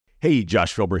Hey,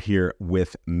 Josh Felber here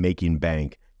with Making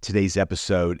Bank. Today's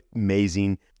episode,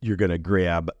 amazing. You're going to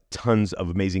grab tons of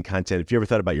amazing content. If you ever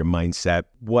thought about your mindset,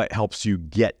 what helps you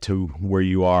get to where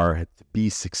you are, to be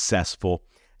successful,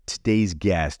 today's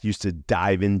guest used to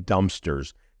dive in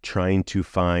dumpsters trying to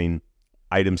find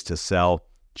items to sell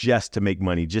just to make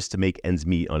money, just to make ends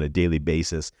meet on a daily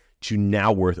basis, to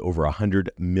now worth over $100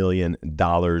 million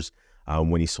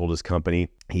when he sold his company.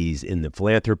 He's in the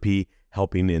philanthropy,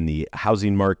 helping in the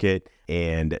housing market,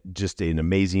 and just an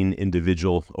amazing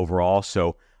individual overall.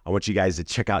 So I want you guys to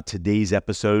check out today's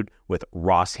episode with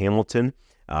Ross Hamilton.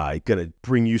 Going to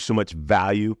bring you so much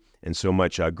value and so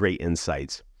much great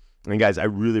insights. And guys, I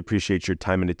really appreciate your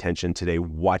time and attention today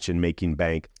watching Making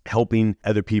Bank, helping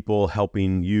other people,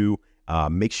 helping you.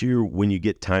 Make sure when you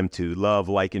get time to love,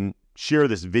 like, and share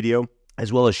this video,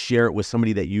 as well as share it with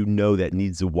somebody that you know that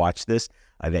needs to watch this,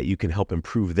 that you can help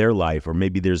improve their life, or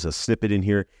maybe there's a snippet in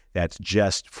here that's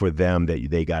just for them that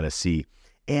they got to see.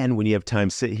 And when you have time,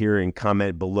 sit here and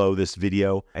comment below this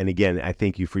video. And again, I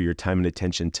thank you for your time and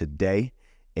attention today,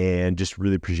 and just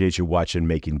really appreciate you watching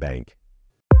Making Bank.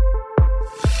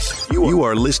 You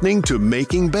are listening to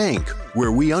Making Bank,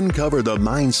 where we uncover the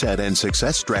mindset and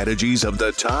success strategies of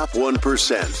the top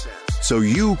 1%, so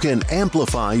you can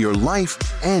amplify your life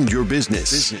and your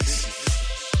business.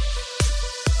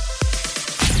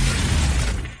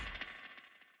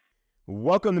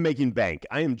 Welcome to Making Bank.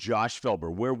 I am Josh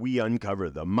Felber, where we uncover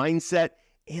the mindset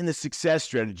and the success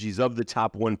strategies of the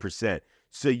top 1%,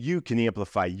 so you can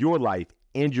amplify your life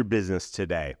and your business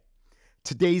today.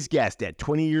 Today's guest, at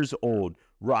 20 years old,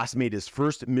 Ross made his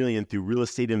first million through real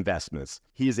estate investments.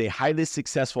 He is a highly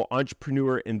successful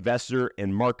entrepreneur, investor,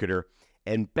 and marketer,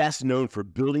 and best known for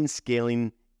building,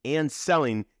 scaling, and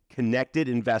selling connected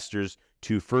investors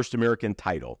to First American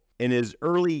Title. In his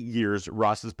early years,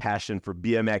 Ross's passion for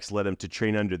BMX led him to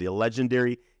train under the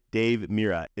legendary Dave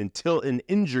Mira until an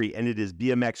injury ended his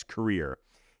BMX career.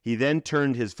 He then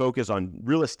turned his focus on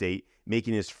real estate,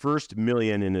 making his first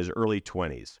million in his early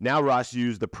 20s. Now Ross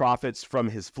used the profits from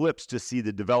his flips to see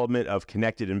the development of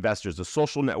Connected Investors, a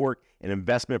social network and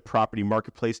investment property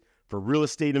marketplace for real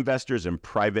estate investors and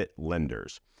private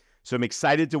lenders. So I'm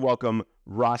excited to welcome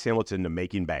Ross Hamilton to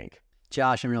Making Bank.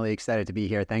 Josh, I'm really excited to be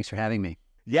here. Thanks for having me.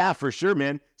 Yeah, for sure,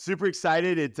 man. Super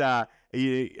excited. I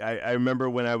remember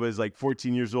when I was like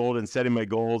 14 years old and setting my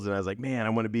goals, and I was like, man, I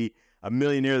want to be a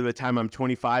millionaire by the time I'm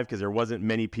 25, because there wasn't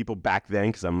many people back then,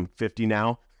 because I'm 50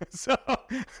 now. So,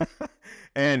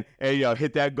 and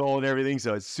hit that goal and everything.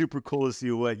 So it's super cool to see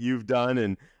what you've done,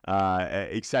 and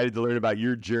excited to learn about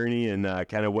your journey and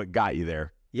kind of what got you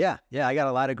there. Yeah, I got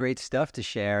a lot of great stuff to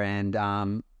share, and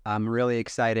I'm really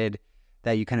excited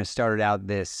that you kind of started out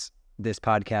this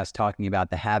podcast talking about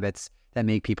the habits that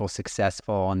make people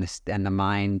successful, and the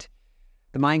mind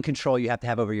control you have to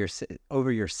have over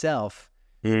yourself.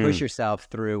 Push yourself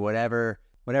through whatever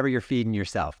you're feeding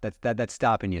yourself. That's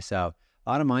stopping you. So a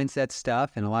lot of mindset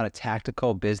stuff and a lot of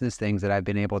tactical business things that I've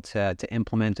been able to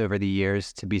implement over the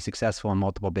years to be successful in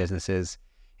multiple businesses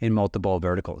in multiple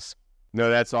verticals.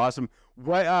 No, that's awesome.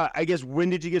 What I guess,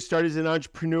 when did you get started as an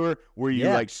entrepreneur? Were you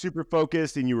like super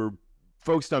focused and you were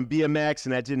focused on BMX,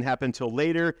 and that didn't happen until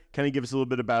later? Kind of give us a little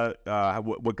bit about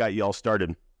what got you all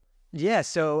started. Yeah.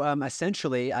 So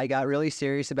essentially, I got really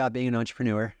serious about being an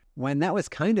entrepreneur when that was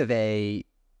kind of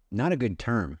not a good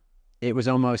term. It was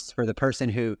almost for the person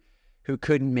who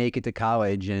couldn't make it to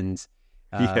college and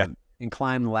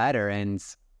climb the ladder. And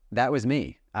that was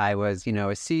me. I was,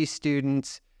 a C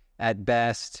student at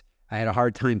best. I had a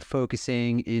hard time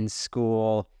focusing in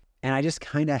school, and I just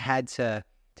kind of had to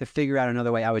figure out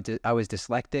another way. I was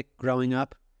dyslexic growing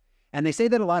up. And they say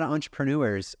that a lot of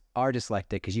entrepreneurs are dyslexic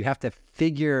because you have to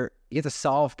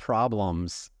solve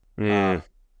problems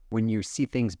when you see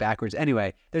things backwards.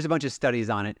 Anyway, there's a bunch of studies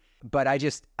on it, but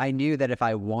I knew that if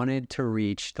I wanted to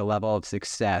reach the level of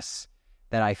success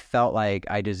that I felt like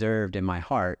I deserved in my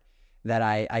heart, that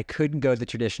I couldn't go the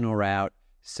traditional route.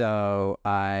 So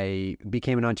I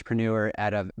became an entrepreneur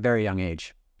at a very young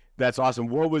age. That's awesome.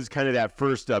 What was kind of that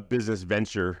first business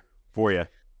venture for you?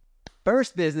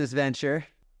 First business venture,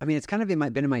 I mean, it's kind of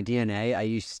been in my DNA. I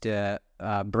used to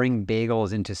bring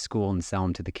bagels into school and sell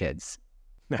them to the kids.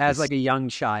 Nice. As like a young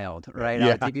child, right? Yeah.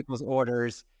 I would take people's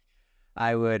orders.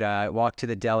 I would walk to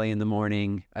the deli in the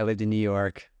morning. I lived in New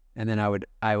York, and then I would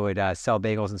sell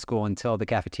bagels in school until the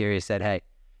cafeteria said, "Hey,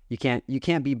 you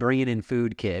can't be bringing in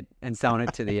food, kid," and selling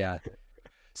it to the.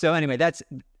 So anyway, that's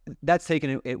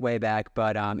taking it way back.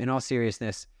 But in all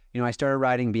seriousness, I started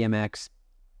riding BMX.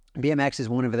 BMX is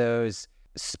one of those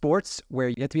sports where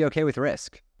you have to be okay with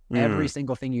risk. Every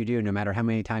single thing you do, no matter how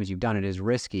many times you've done it, is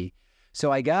risky.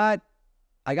 So I got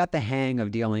I got the hang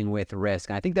of dealing with risk.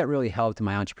 And I think that really helped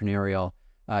my entrepreneurial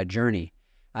journey.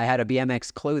 I had a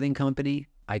BMX clothing company.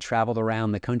 I traveled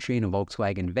around the country in a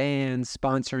Volkswagen van,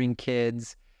 sponsoring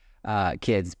kids,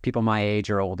 people my age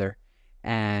or older.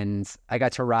 And I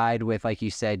got to ride with, like you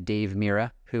said, Dave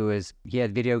Mira, he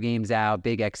had video games out,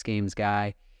 big X Games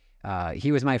guy.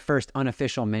 He was my first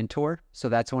unofficial mentor. So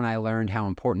that's when I learned how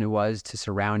important it was to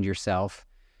surround yourself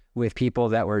with people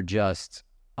that were just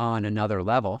on another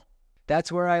level.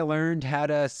 That's where I learned how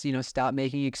to, stop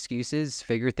making excuses,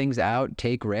 figure things out,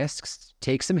 take risks,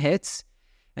 take some hits,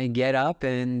 and get up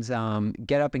and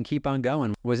keep on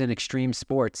going. Was in extreme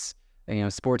sports,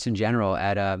 sports in general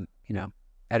at a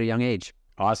young age.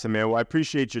 Awesome, man. Well, I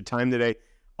appreciate your time today.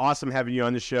 Awesome having you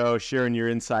on the show, sharing your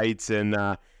insights and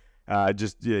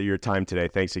your time today.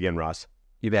 Thanks again, Ross.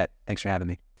 You bet. Thanks for having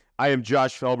me. I am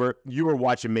Josh Felber. You are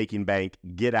watching Making Bank.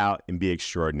 Get out and be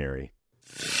extraordinary.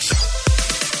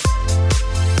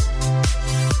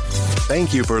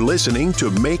 Thank you for listening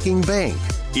to Making Bank.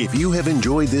 If you have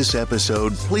enjoyed this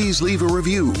episode, please leave a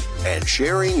review, and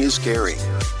sharing is caring.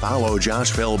 Follow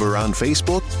Josh Felber on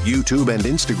Facebook, YouTube, and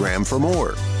Instagram for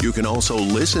more. You can also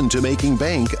listen to Making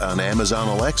Bank on Amazon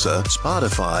Alexa,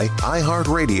 Spotify,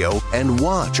 iHeartRadio, and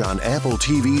watch on Apple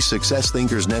TV, Success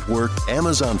Thinkers Network,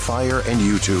 Amazon Fire, and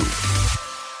YouTube.